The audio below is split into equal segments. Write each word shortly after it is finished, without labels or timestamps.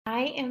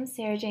I am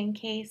Sarah Jane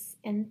Case,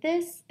 and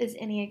this is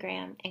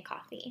Enneagram and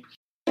Coffee.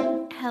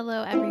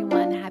 Hello,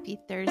 everyone. Happy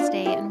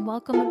Thursday, and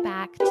welcome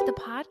back to the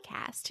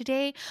podcast.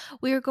 Today,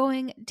 we are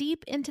going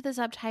deep into the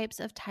subtypes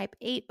of type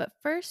 8, but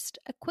first,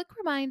 a quick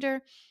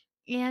reminder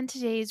and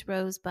today's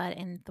rosebud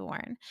and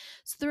thorn.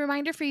 So, the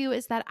reminder for you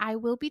is that I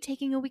will be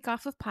taking a week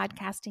off of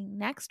podcasting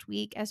next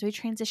week as we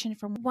transition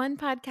from one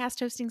podcast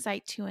hosting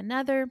site to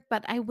another,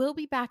 but I will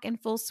be back in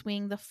full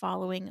swing the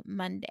following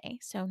Monday,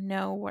 so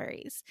no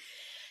worries.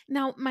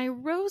 Now, my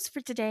rose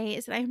for today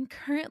is that I'm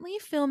currently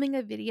filming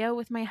a video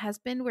with my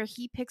husband where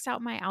he picks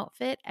out my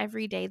outfit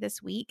every day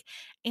this week,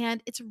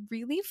 and it's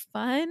really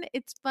fun.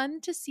 It's fun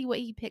to see what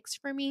he picks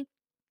for me.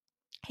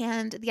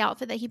 And the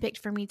outfit that he picked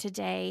for me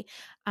today,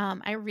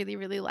 I really,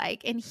 really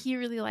like, and he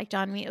really liked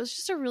on me. It was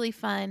just a really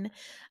fun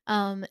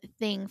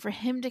thing for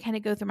him to kind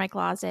of go through my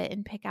closet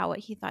and pick out what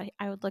he thought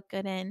I would look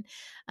good in.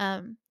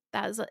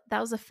 That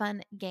was a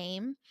fun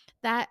game.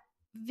 That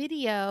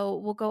video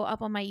will go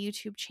up on my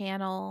YouTube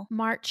channel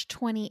March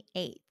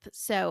 28th.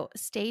 So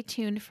stay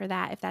tuned for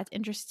that. If that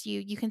interests you,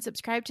 you can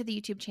subscribe to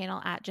the YouTube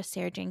channel at just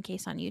Sarah Jane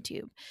Case on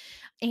YouTube.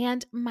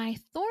 And my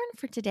thorn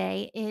for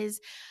today is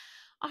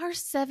our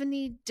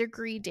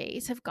 70-degree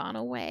days have gone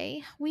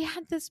away. We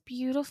had this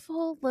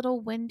beautiful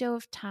little window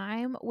of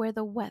time where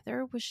the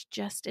weather was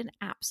just an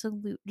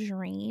absolute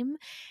dream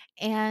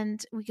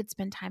and we could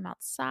spend time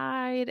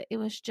outside. It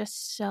was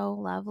just so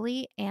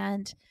lovely,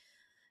 and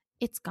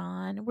it's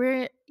gone.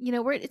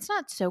 It's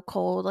not so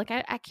cold. Like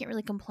I can't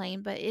really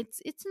complain, but it's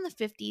in the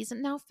 50s,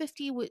 and now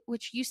 50,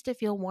 which used to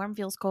feel warm,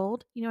 feels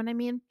cold. You know what I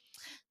mean?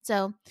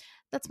 So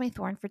that's my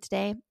thorn for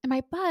today. And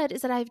my bud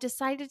is that I've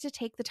decided to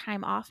take the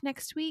time off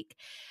next week.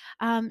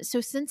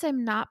 So since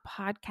I'm not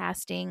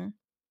podcasting,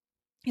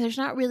 there's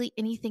not really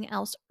anything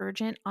else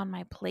urgent on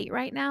my plate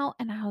right now.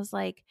 And I was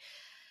like,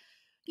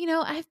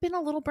 I've been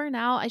a little burnt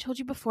out. I told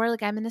you before,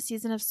 like I'm in a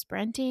season of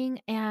sprinting,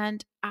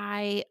 and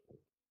I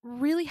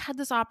really had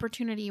this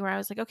opportunity where I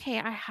was like, okay,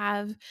 I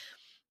have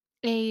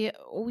a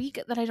week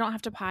that I don't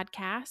have to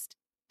podcast.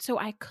 So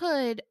I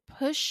could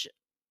push,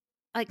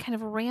 like kind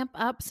of ramp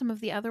up some of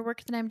the other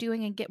work that I'm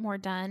doing and get more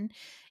done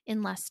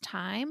in less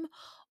time.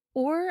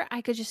 Or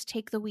I could just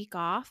take the week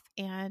off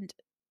and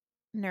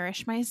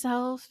nourish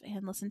myself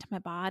and listen to my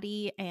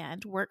body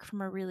and work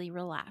from a really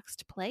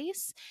relaxed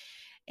place.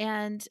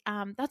 And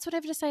that's what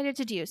I've decided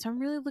to do. So I'm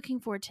really looking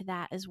forward to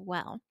that as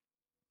well.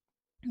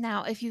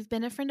 Now, if you've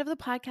been a friend of the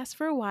podcast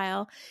for a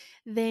while,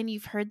 then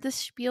you've heard this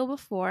spiel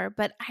before,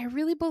 but I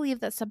really believe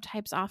that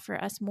subtypes offer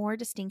us more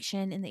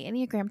distinction in the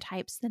Enneagram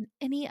types than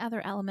any other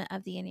element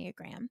of the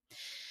Enneagram.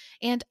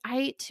 And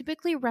I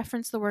typically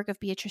reference the work of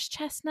Beatrice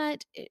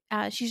Chestnut.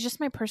 She's just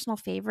my personal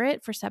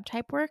favorite for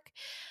subtype work.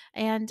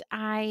 And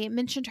I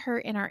mentioned her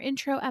in our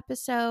intro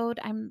episode.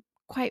 I'm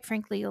quite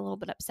frankly a little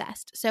bit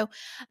obsessed. So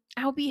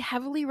I'll be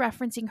heavily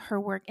referencing her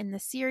work in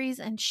this series,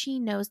 and she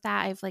knows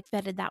that. I've like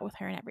vetted that with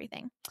her and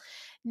everything.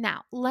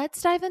 Now,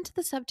 let's dive into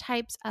the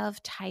subtypes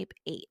of type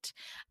 8.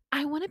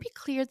 I want to be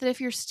clear that if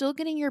you're still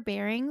getting your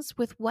bearings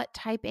with what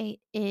type 8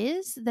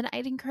 is, then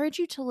I'd encourage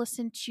you to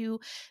listen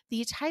to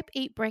the type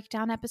 8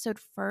 breakdown episode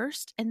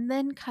first and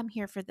then come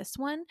here for this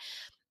one.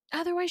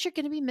 Otherwise, you're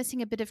going to be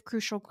missing a bit of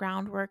crucial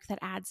groundwork that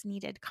adds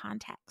needed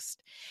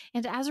context.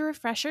 And as a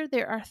refresher,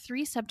 there are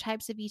 3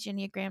 subtypes of each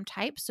Enneagram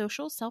type: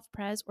 social,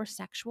 self-pres, or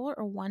sexual,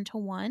 or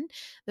one-to-one.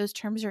 Those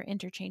terms are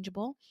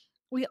interchangeable.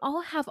 We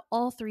all have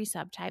all 3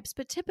 subtypes,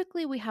 but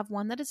typically we have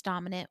one that is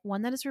dominant,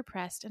 one that is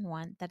repressed, and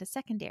one that is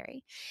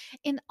secondary.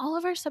 In all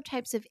of our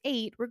subtypes of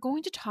 8, we're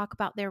going to talk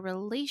about their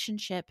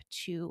relationship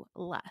to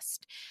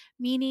lust,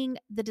 meaning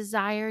the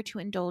desire to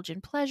indulge in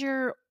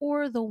pleasure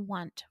or the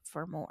want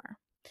for more.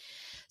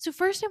 So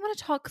first, I want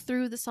to talk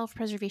through the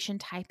self-preservation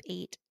type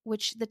 8,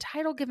 which the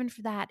title given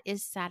for that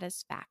is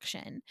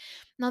satisfaction.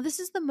 Now,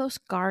 this is the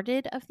most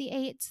guarded of the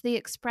 8s. They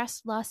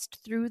express lust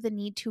through the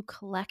need to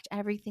collect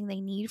everything they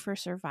need for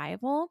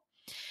survival.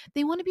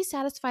 They want to be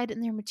satisfied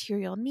in their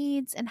material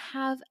needs and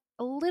have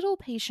a little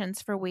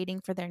patience for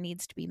waiting for their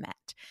needs to be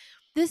met.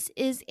 This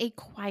is a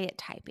quiet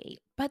type 8,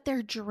 but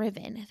they're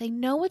driven. They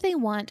know what they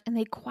want, and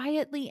they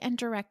quietly and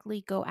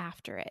directly go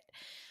after it.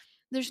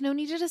 There's no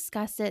need to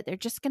discuss it. They're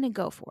just going to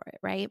go for it,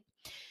 right?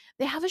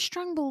 They have a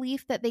strong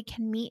belief that they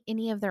can meet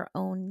any of their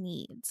own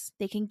needs.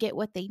 They can get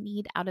what they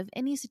need out of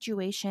any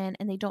situation,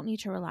 and they don't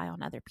need to rely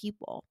on other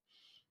people.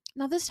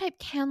 Now, this type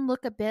can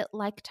look a bit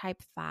like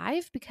type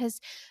 5 because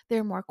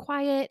they're more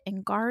quiet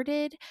and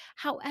guarded.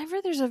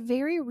 However, there's a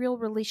very real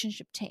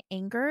relationship to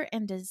anger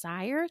and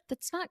desire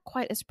that's not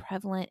quite as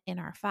prevalent in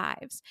our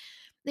 5s.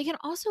 They can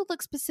also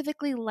look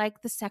specifically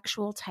like the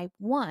sexual type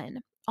 1,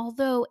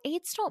 although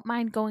 8s don't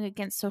mind going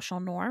against social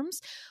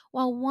norms,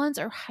 while 1s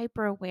are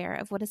hyper aware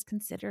of what is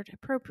considered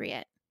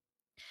appropriate.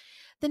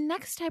 The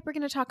next type we're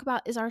going to talk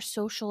about is our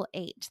social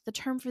 8. The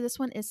term for this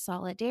one is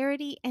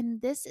solidarity,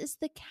 and this is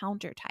the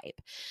counter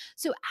type.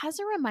 So as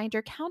a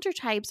reminder, counter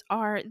types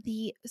are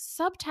the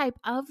subtype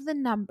of the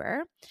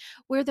number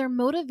where their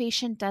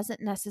motivation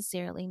doesn't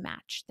necessarily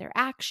match their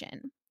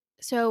action.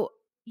 So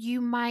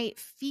you might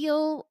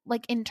feel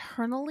like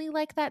internally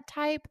like that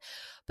type,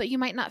 but you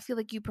might not feel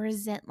like you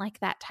present like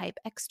that type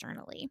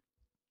externally.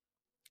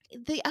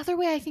 The other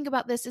way I think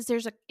about this is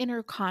there's an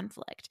inner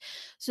conflict.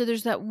 So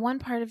there's that one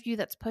part of you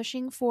that's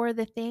pushing for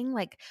the thing,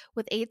 like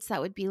with eights,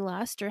 that would be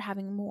lust or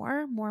having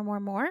more,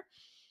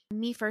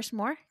 me first,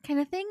 more kind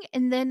of thing.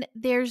 And then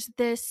there's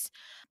this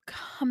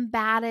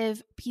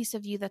combative piece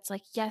of you that's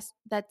like, yes,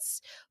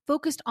 that's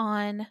focused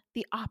on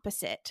the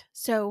opposite.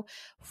 So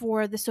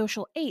for the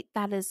social eight,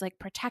 that is like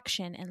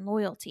protection and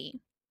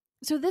loyalty.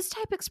 So this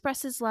type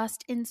expresses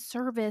lust in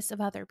service of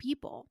other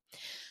people.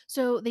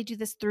 So they do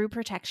this through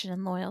protection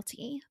and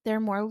loyalty. They're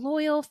more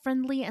loyal,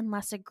 friendly, and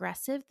less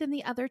aggressive than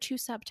the other two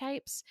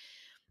subtypes.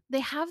 They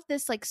have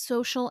this like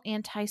social,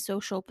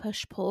 antisocial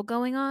push pull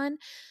going on.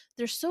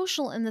 They're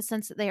social in the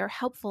sense that they are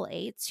helpful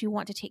eights who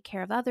want to take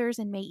care of others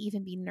and may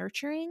even be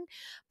nurturing,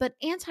 but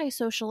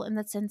antisocial in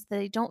the sense that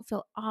they don't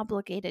feel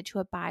obligated to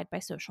abide by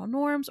social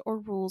norms or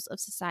rules of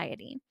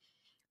society.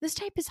 This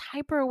type is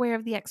hyper aware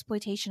of the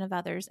exploitation of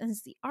others and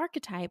is the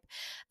archetype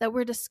that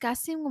we're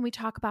discussing when we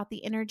talk about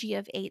the energy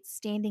of eights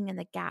standing in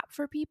the gap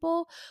for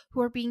people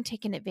who are being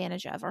taken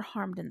advantage of or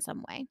harmed in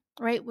some way,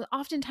 right?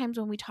 Oftentimes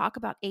when we talk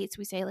about eights,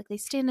 we say like they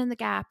stand in the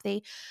gap,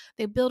 they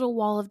build a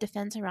wall of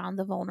defense around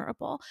the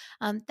vulnerable.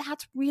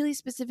 That's really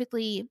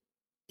specifically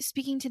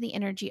speaking to the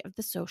energy of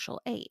the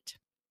social eight.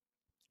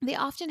 They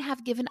often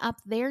have given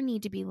up their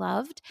need to be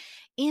loved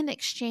in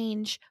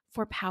exchange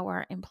for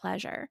power and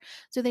pleasure.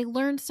 So they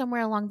learned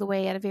somewhere along the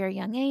way at a very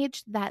young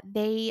age that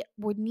they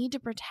would need to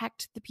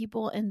protect the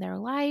people in their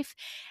life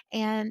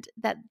and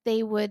that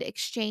they would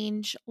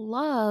exchange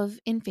love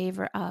in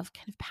favor of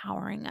kind of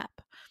powering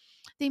up.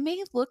 They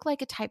may look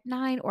like a type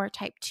 9 or a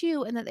type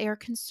 2 in that they are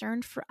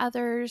concerned for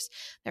others,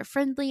 they're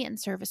friendly and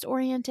service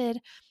oriented.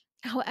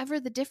 However,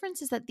 the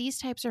difference is that these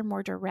types are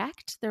more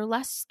direct, they're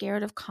less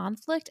scared of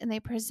conflict, and they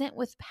present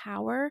with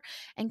power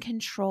and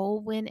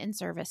control when in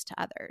service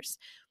to others.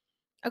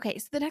 Okay,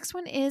 so the next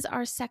one is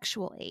our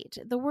sexual eight.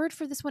 The word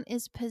for this one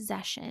is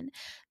possession.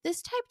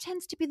 This type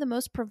tends to be the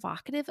most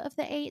provocative of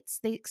the eights.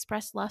 They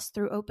express lust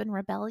through open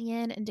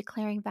rebellion and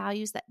declaring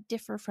values that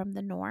differ from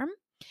the norm.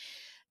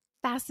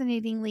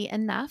 Fascinatingly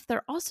enough,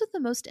 they're also the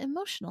most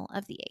emotional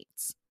of the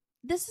eights.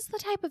 This is the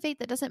type of eight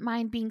that doesn't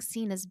mind being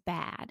seen as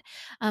bad.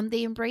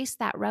 They embrace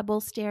that rebel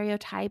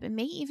stereotype and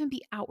may even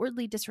be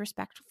outwardly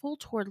disrespectful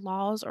toward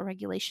laws or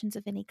regulations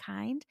of any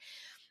kind.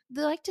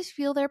 They like to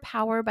feel their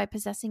power by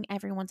possessing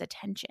everyone's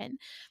attention.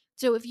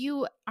 So if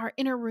you are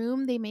in a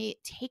room, they may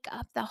take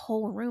up the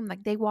whole room.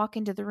 Like they walk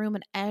into the room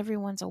and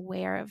everyone's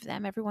aware of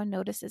them, everyone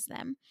notices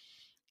them.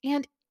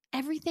 And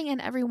everything and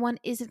everyone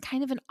is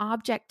kind of an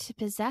object to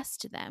possess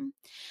to them.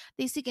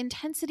 They seek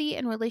intensity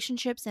in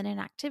relationships and in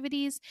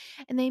activities,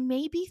 and they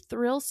may be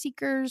thrill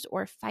seekers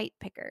or fight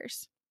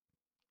pickers.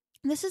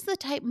 This is the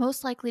type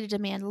most likely to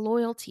demand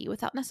loyalty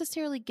without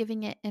necessarily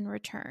giving it in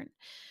return.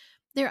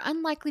 They're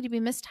unlikely to be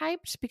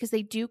mistyped because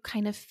they do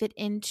kind of fit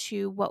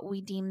into what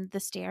we deem the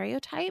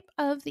stereotype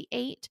of the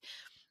eight.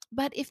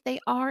 But if they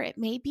are, it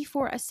may be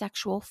for a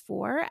sexual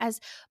 4,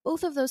 as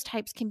both of those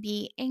types can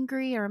be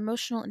angry or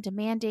emotional and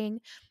demanding.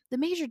 The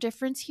major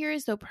difference here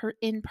is, though,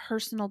 in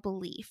personal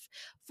belief.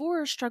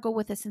 4s struggle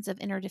with a sense of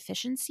inner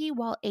deficiency,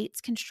 while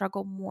 8s can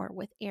struggle more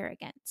with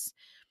arrogance.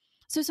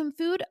 So, some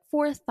food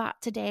for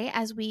thought today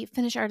as we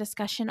finish our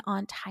discussion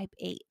on type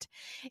 8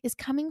 is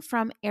coming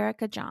from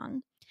Erica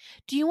Jong.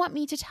 Do you want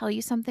me to tell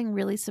you something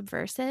really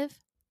subversive?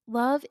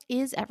 Love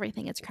is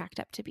everything it's cracked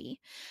up to be.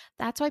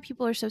 That's why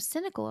people are so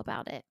cynical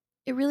about it.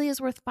 It really is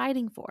worth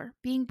fighting for,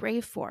 being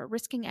brave for,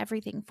 risking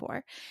everything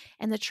for.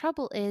 And the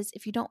trouble is,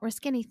 if you don't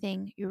risk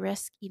anything, you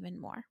risk even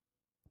more.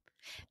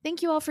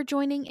 Thank you all for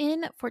joining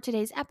in for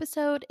today's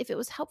episode. If it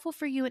was helpful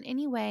for you in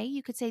any way,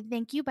 you could say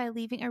thank you by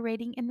leaving a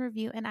rating and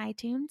review in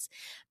iTunes.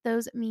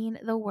 Those mean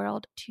the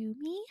world to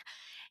me.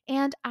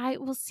 And I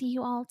will see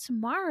you all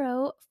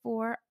tomorrow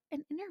for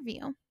an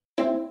interview.